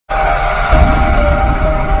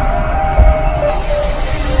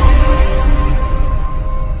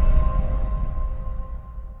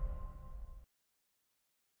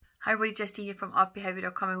Hi everybody, Justine here from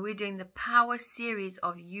Behaviour.com, and we're doing the Power series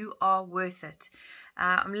of You Are Worth It.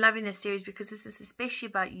 I'm loving this series because this is especially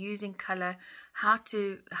about using color, how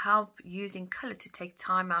to help using color to take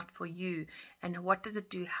time out for you, and what does it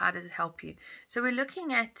do, how does it help you. So we're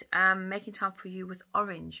looking at making time for you with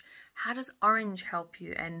orange. How does orange help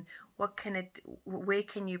you, and where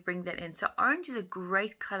can you bring that in? So orange is a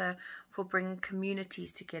great color for bringing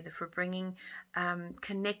communities together, for bringing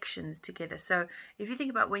connections together. So if you think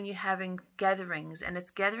about when you're having gatherings, and it's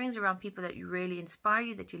gatherings around people that you really inspire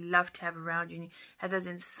you, that you love to have around you, and you have those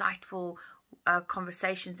insightful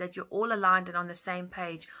conversations that you're all aligned and on the same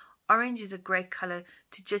page. Orange is a great color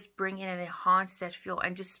to just bring in and enhance that feel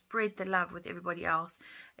and just spread the love with everybody else.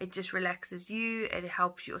 It just relaxes you. It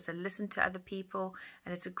helps you also listen to other people,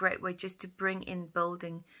 and it's a great way just to bring in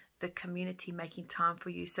building the community, making time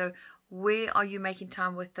for you. So where are you making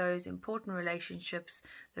time with those important relationships,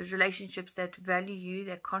 those relationships that value you,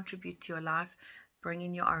 that contribute to your life? Bring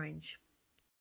in your orange.